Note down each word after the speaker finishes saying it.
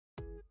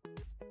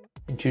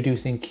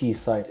Introducing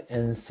Keysight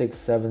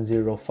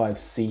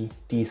N6705C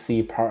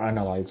DC Power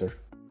Analyzer.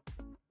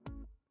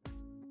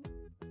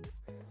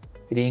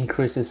 It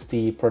increases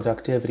the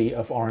productivity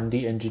of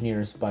R&D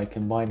engineers by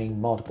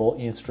combining multiple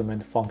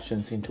instrument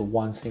functions into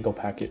one single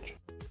package.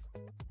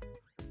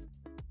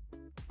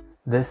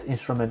 This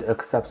instrument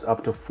accepts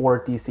up to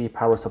 4 DC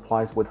power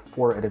supplies with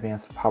 4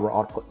 advanced power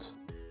outputs.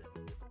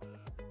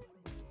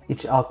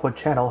 Each output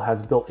channel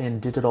has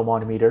built-in digital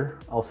multimeter,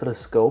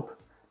 oscilloscope,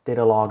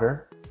 data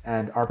logger,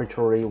 and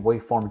arbitrary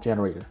waveform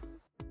generator.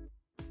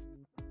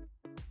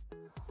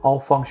 All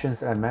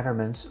functions and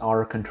measurements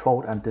are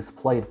controlled and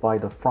displayed by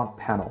the front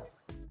panel.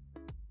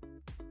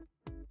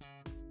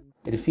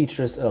 It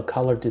features a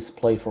color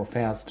display for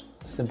fast,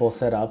 simple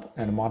setup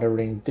and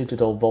monitoring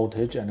digital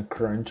voltage and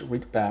current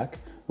readback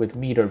with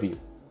meter view.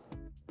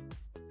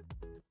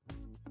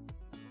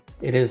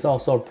 It is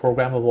also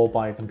programmable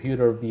by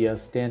computer via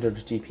standard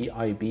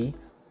GPIB,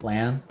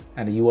 LAN,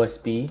 and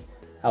USB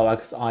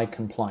LXI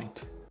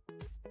compliant.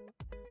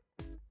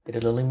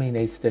 It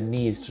eliminates the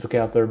need to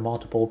gather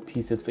multiple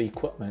pieces of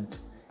equipment.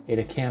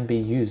 It can be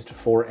used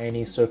for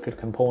any circuit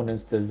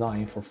components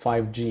designed for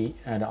 5G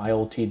and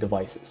IoT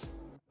devices.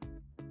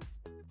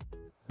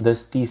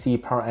 This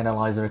DC power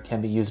analyzer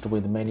can be used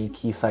with many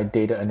Keysight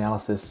data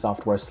analysis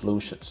software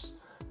solutions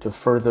to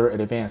further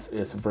advance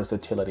its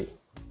versatility.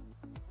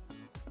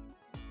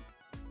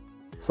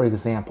 For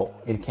example,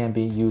 it can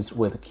be used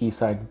with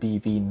Keysight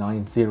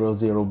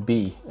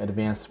BV900B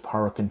Advanced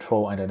Power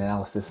Control and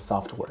Analysis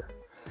software.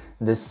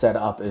 This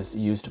setup is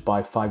used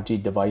by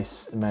 5G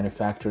device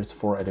manufacturers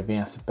for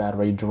advanced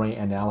battery drain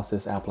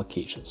analysis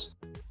applications.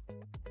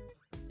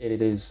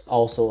 It is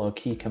also a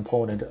key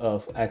component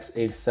of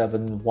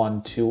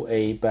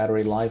N6712A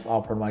battery life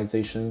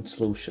optimization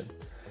solution.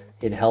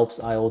 It helps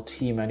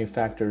IoT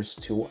manufacturers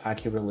to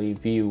accurately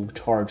view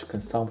charge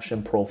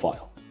consumption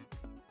profile.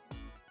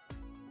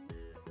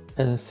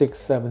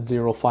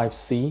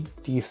 N6705C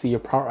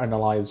DC Power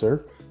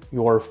Analyzer,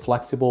 your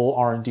flexible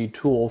R&D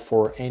tool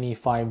for any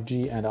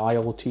 5G and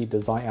IoT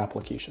design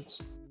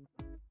applications.